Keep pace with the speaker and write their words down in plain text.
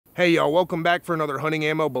Hey y'all, welcome back for another hunting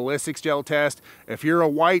ammo ballistics gel test. If you're a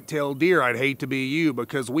whitetail deer, I'd hate to be you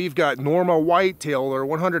because we've got Norma Whitetail, or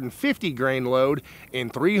 150 grain load in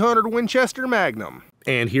 300 Winchester Magnum.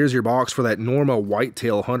 And here's your box for that Norma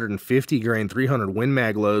Whitetail 150 grain 300 Win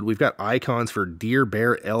Mag load. We've got icons for deer,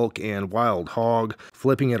 bear, elk, and wild hog.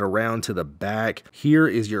 Flipping it around to the back, here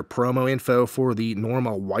is your promo info for the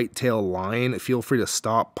Norma Whitetail line. Feel free to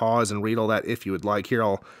stop, pause, and read all that if you would like. Here,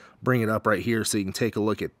 I'll bring it up right here so you can take a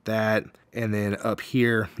look at that. And then up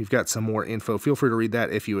here, you've got some more info. Feel free to read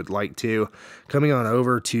that if you would like to. Coming on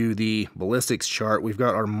over to the ballistics chart, we've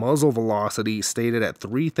got our muzzle velocity stated at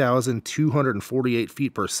 3,248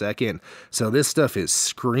 feet per second. So this stuff is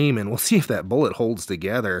screaming. We'll see if that bullet holds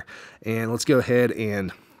together. And let's go ahead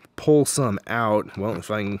and pull some out. Well,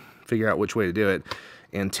 if I can figure out which way to do it,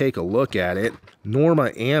 and take a look at it.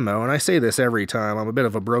 Norma ammo, and I say this every time, I'm a bit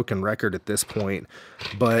of a broken record at this point,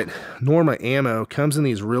 but Norma ammo comes in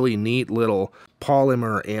these really neat little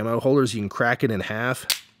polymer ammo holders. You can crack it in half,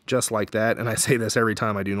 just like that, and I say this every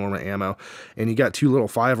time I do Norma ammo. And you got two little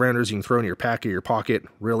 5-rounders you can throw in your pack or your pocket,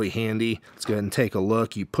 really handy. Let's go ahead and take a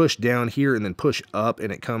look. You push down here and then push up,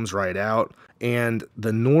 and it comes right out. And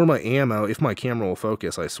the Norma ammo, if my camera will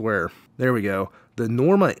focus, I swear. There we go. The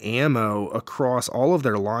Norma ammo across all of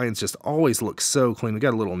their lines just always looks so clean. We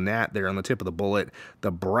got a little gnat there on the tip of the bullet.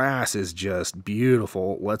 The brass is just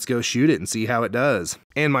beautiful. Let's go shoot it and see how it does.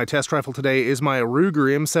 And my test rifle today is my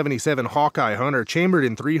Ruger M77 Hawkeye Hunter, chambered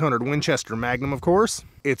in 300 Winchester Magnum, of course.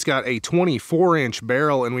 It's got a 24-inch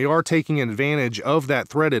barrel, and we are taking advantage of that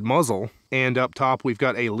threaded muzzle. And up top, we've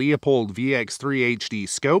got a Leupold VX3 HD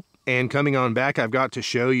scope. And coming on back, I've got to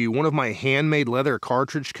show you one of my handmade leather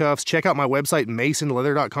cartridge cuffs. Check out my website,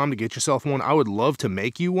 masonleather.com, to get yourself one. I would love to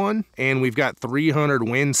make you one. And we've got 300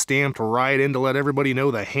 Win stamped right in to let everybody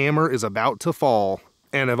know the hammer is about to fall.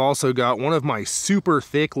 And I've also got one of my super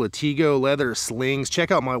thick Latigo leather slings.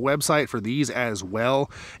 Check out my website for these as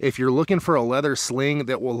well. If you're looking for a leather sling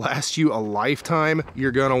that will last you a lifetime,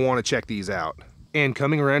 you're gonna want to check these out. And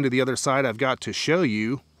coming around to the other side, I've got to show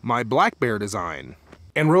you my black bear design.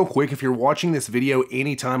 And real quick, if you're watching this video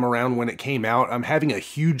anytime around when it came out, I'm having a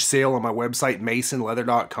huge sale on my website,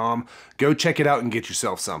 masonleather.com. Go check it out and get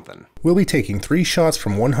yourself something. We'll be taking 3 shots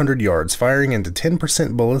from 100 yards, firing into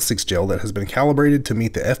 10% ballistics gel that has been calibrated to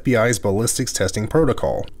meet the FBI's ballistics testing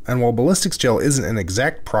protocol. And while ballistics gel isn't an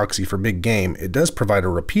exact proxy for big game, it does provide a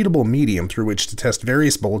repeatable medium through which to test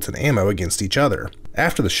various bullets and ammo against each other.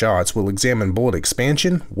 After the shots, we'll examine bullet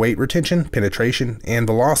expansion, weight retention, penetration, and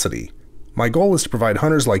velocity. My goal is to provide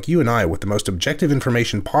hunters like you and I with the most objective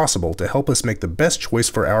information possible to help us make the best choice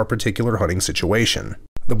for our particular hunting situation.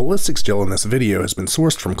 The ballistics gel in this video has been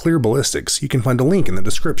sourced from Clear Ballistics. You can find a link in the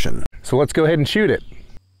description. So let's go ahead and shoot it.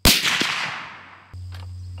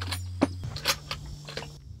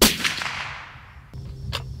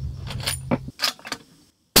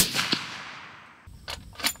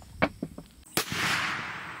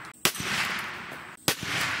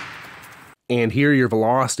 And here are your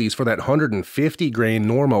velocities for that 150 grain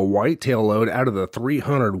Norma Whitetail load out of the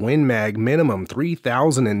 300 Win Mag. Minimum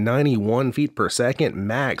 3,091 feet per second,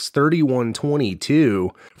 max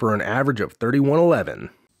 3,122 for an average of 3,111.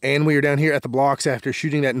 And we are down here at the blocks after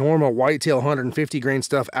shooting that Norma Whitetail 150 grain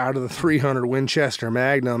stuff out of the 300 Winchester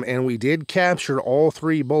Magnum, and we did capture all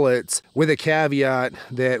 3 bullets, with a caveat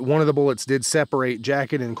that one of the bullets did separate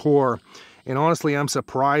jacket and core. And honestly, I'm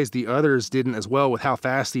surprised the others didn't as well with how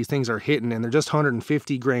fast these things are hitting, and they're just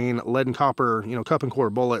 150 grain lead and copper, cup and core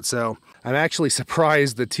bullets. So I'm actually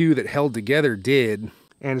surprised the 2 that held together did.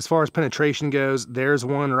 And as far as penetration goes, there's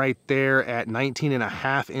one right there at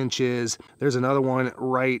 19.5 inches. There's another one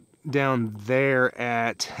right down there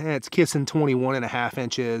at, it's kissing 21.5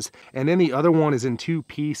 inches. And then the other one is in 2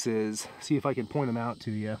 pieces. See if I can point them out to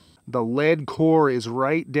you. The lead core is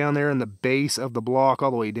right down there in the base of the block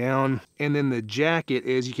all the way down. And then the jacket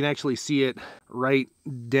is, you can actually see it right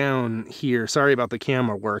down here. Sorry about the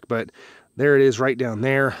camera work, but there it is right down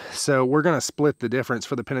there. So we're going to split the difference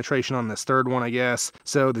for the penetration on this third one, I guess.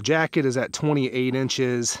 So the jacket is at 28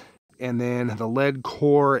 inches, and then the lead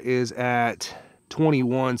core is at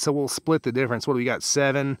 21, so we'll split the difference. What do we got?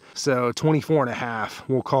 7, so 24.5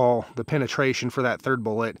 we'll call the penetration for that third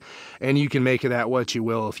bullet. And you can make of that what you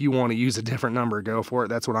will. If you want to use a different number, go for it.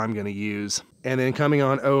 That's what I'm going to use. And then coming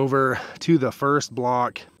on over to the first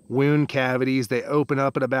block, wound cavities, they open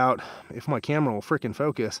up at about, if my camera will freaking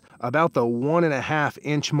focus, about the 1.5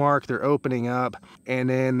 inch mark they're opening up, and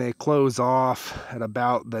then they close off at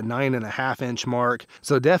about the 9.5 inch mark.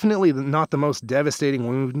 So definitely not the most devastating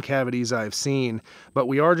wound cavities I've seen, but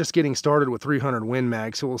we are just getting started with 300 Win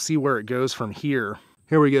Mag, so we'll see where it goes from here.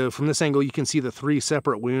 Here we go. From this angle, you can see the 3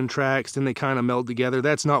 separate wound tracks, and they kind of meld together.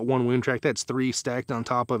 That's not one wound track, that's 3 stacked on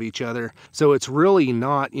top of each other. So it's really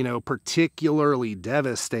not, you know, particularly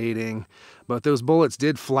devastating, but those bullets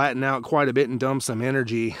did flatten out quite a bit and dump some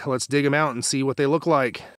energy. Let's dig them out and see what they look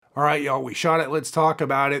like. All right, y'all, we shot it. Let's talk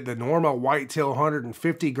about it. The Norma Whitetail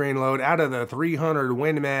 150 grain load out of the 300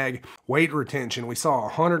 Win Mag. Weight retention, we saw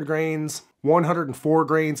 100 grains, 104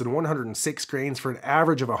 grains, and 106 grains for an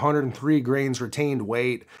average of 103 grains retained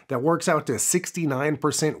weight. That works out to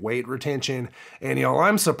 69% weight retention. And y'all,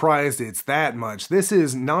 I'm surprised it's that much. This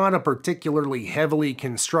is not a particularly heavily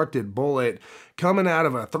constructed bullet. Coming out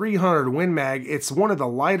of a 300 Win Mag, it's one of the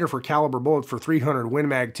lighter for caliber bullets for 300 Win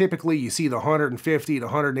Mag. Typically, you see the 150 to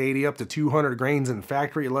 180 up to 200 grains in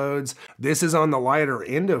factory loads. This is on the lighter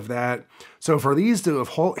end of that. So for these to have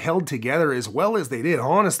held together as well as they did,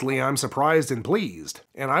 honestly, I'm surprised and pleased.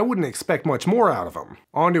 And I wouldn't expect much more out of them.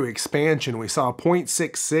 On to expansion, we saw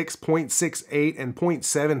 0.66, 0.68, and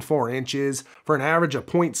 0.74 inches for an average of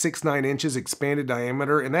 0.69 inches expanded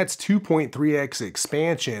diameter, and that's 2.3x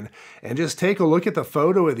expansion. And just take a look at the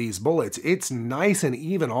photo of these bullets. It's nice and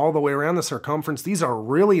even all the way around the circumference. These are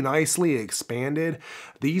really nicely expanded.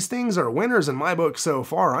 These things are winners in my book so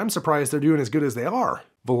far. I'm surprised they're doing as good as they are.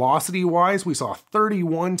 Velocity-wise, we saw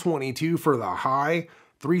 3122 for the high,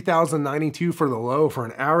 3092 for the low for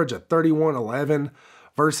an average of 3111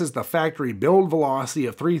 versus the factory build velocity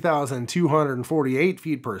of 3,248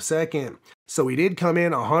 feet per second. So we did come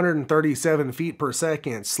in 137 feet per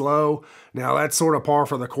second slow. Now that's sort of par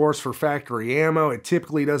for the course for factory ammo. It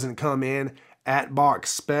typically doesn't come in at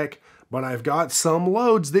box spec, but I've got some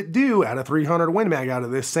loads that do at a 300 Win Mag out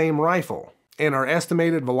of this same rifle. And our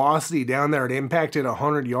estimated velocity down there at impact at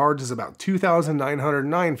 100 yards is about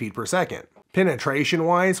 2,909 feet per second.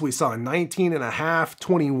 Penetration-wise, we saw 19.5,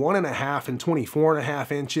 21.5, and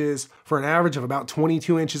 24.5 inches for an average of about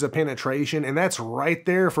 22 inches of penetration, and that's right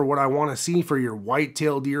there for what I want to see for your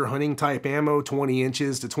whitetail deer hunting type ammo, 20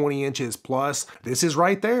 inches to 20 inches plus. This is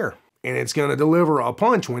right there, and it's going to deliver a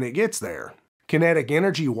punch when it gets there. Kinetic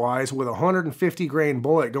energy wise, with a 150 grain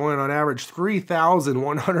bullet going on average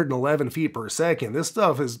 3,111 feet per second, this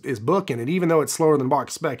stuff is booking it. Even though it's slower than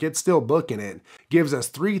box spec, it's still booking it. Gives us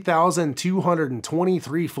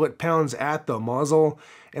 3,223 foot-pounds at the muzzle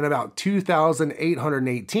and about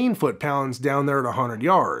 2,818 foot-pounds down there at 100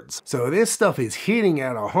 yards. So this stuff is hitting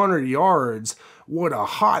at 100 yards what a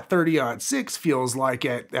hot 30-06 feels like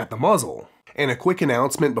at the muzzle. And a quick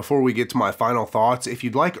announcement before we get to my final thoughts. If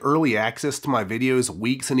you'd like early access to my videos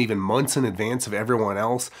weeks and even months in advance of everyone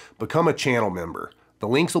else, become a channel member. The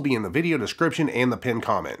links will be in the video description and the pinned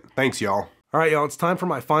comment. Thanks, y'all. All right, y'all, it's time for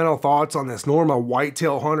my final thoughts on this Norma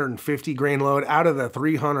Whitetail 150 grain load out of the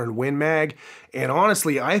 300 Win Mag. And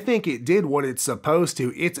honestly, I think it did what it's supposed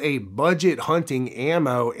to. It's a budget hunting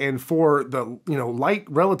ammo, and for the,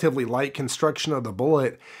 relatively light construction of the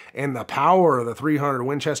bullet and the power of the 300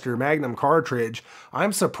 Winchester Magnum cartridge,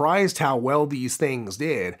 I'm surprised how well these things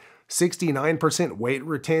did. 69% weight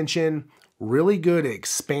retention, really good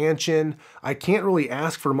expansion. I can't really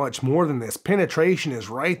ask for much more than this. Penetration is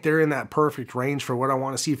right there in that perfect range for what I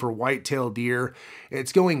want to see for whitetail deer.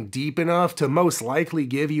 It's going deep enough to most likely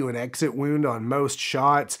give you an exit wound on most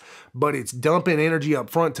shots, but it's dumping energy up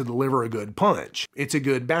front to deliver a good punch. It's a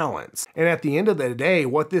good balance. And at the end of the day,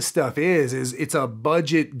 what this stuff is it's a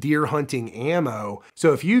budget deer hunting ammo.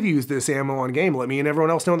 So if you've used this ammo on game, let me and everyone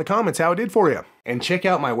else know in the comments how it did for you. And check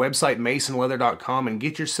out my website, masonleather.com, and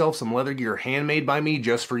get yourself some leather gear handmade by me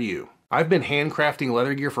just for you. I've been handcrafting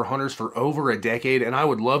leather gear for hunters for over a decade, and I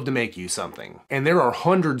would love to make you something. And there are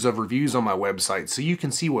hundreds of reviews on my website, so you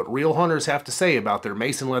can see what real hunters have to say about their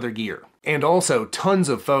Mason leather gear. And also tons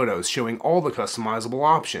of photos showing all the customizable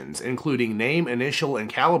options, including name, initial, and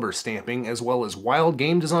caliber stamping, as well as wild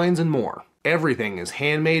game designs and more. Everything is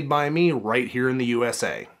handmade by me right here in the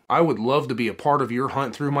USA. I would love to be a part of your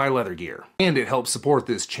hunt through my leather gear. And it helps support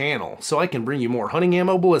this channel, so I can bring you more hunting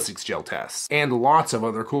ammo ballistics gel tests, and lots of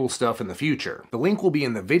other cool stuff in the future. The link will be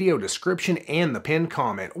in the video description and the pinned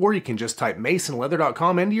comment, or you can just type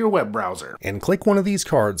masonleather.com into your web browser. And click one of these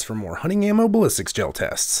cards for more hunting ammo ballistics gel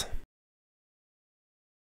tests.